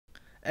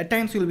At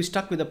times you'll be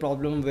stuck with a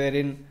problem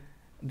wherein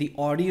the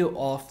audio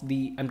of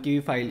the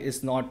MKV file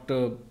is not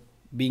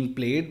being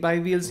played by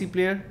VLC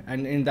player,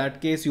 and in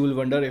that case you will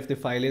wonder if the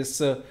file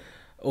is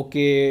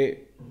okay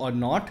or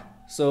not.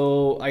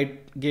 So I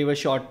gave a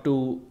shot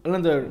to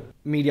another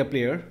media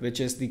player,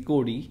 which is the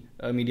Kodi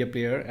media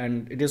player,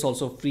 and it is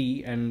also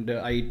free, and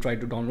I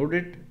tried to download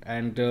it,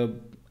 and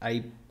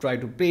I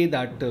tried to play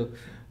that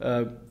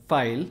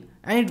file,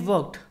 and it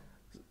worked.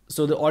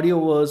 So the audio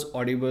was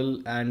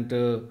audible, and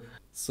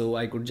so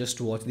I could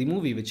just watch the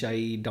movie which I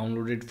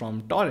downloaded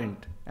from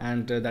torrent,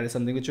 and that is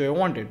something which I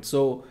wanted.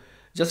 So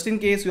just in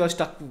case you are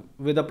stuck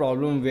with a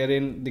problem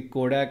wherein the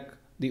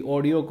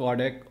audio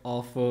codec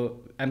of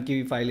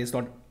MKV file is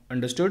not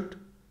understood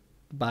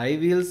by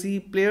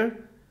VLC player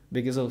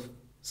because of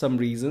some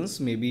reasons,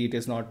 maybe it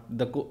is not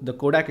the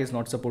codec is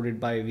not supported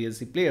by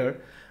VLC player,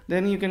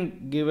 then you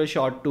can give a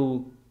shot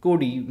to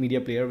Kodi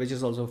media player, which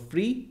is also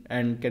free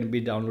and can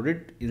be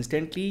downloaded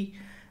instantly,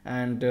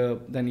 and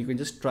then you can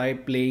just try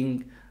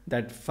playing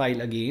that file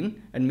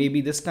again, and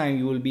maybe this time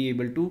you will be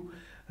able to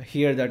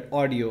hear that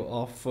audio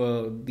of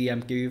the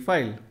MKV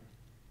file.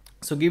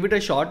 So give it a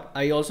shot.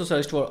 I also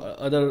searched for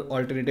other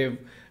alternative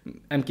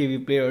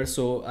MKV players,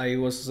 so I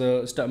was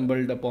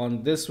stumbled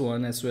upon this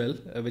one as well,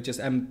 which is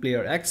M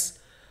Player X,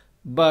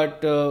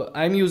 but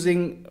I'm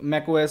using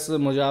macOS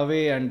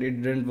Mojave and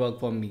it didn't work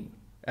for me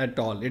at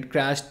all. It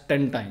crashed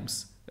 10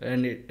 times,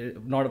 and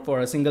not for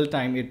a single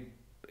time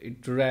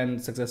it ran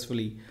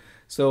successfully.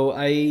 So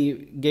I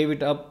gave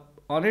it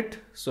up on it.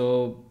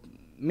 So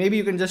maybe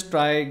you can just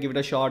try, give it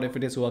a shot if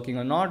it is working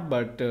or not,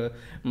 but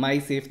my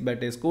safe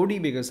bet is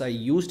Kodi because I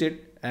used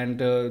it, and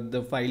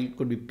the file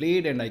could be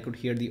played and I could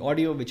hear the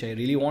audio which I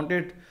really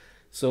wanted.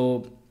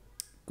 So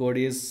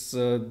Kodi is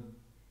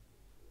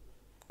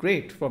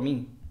great for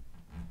me,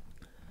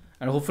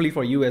 and hopefully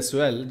for you as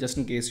well, just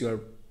in case you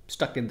are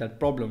stuck in that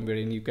problem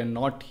wherein you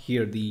cannot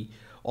hear the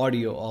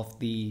audio of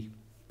the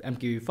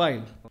MKV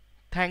file.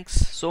 Thanks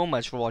so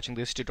much for watching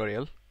this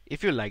tutorial.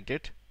 If you liked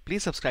it,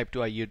 please subscribe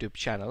to our YouTube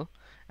channel,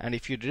 and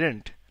if you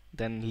didn't,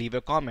 then leave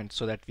a comment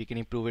so that we can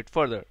improve it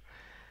further.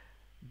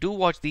 Do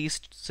watch these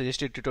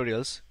suggested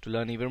tutorials to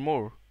learn even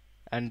more,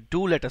 and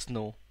do let us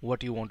know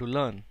what you want to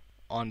learn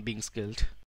on Being Skilled.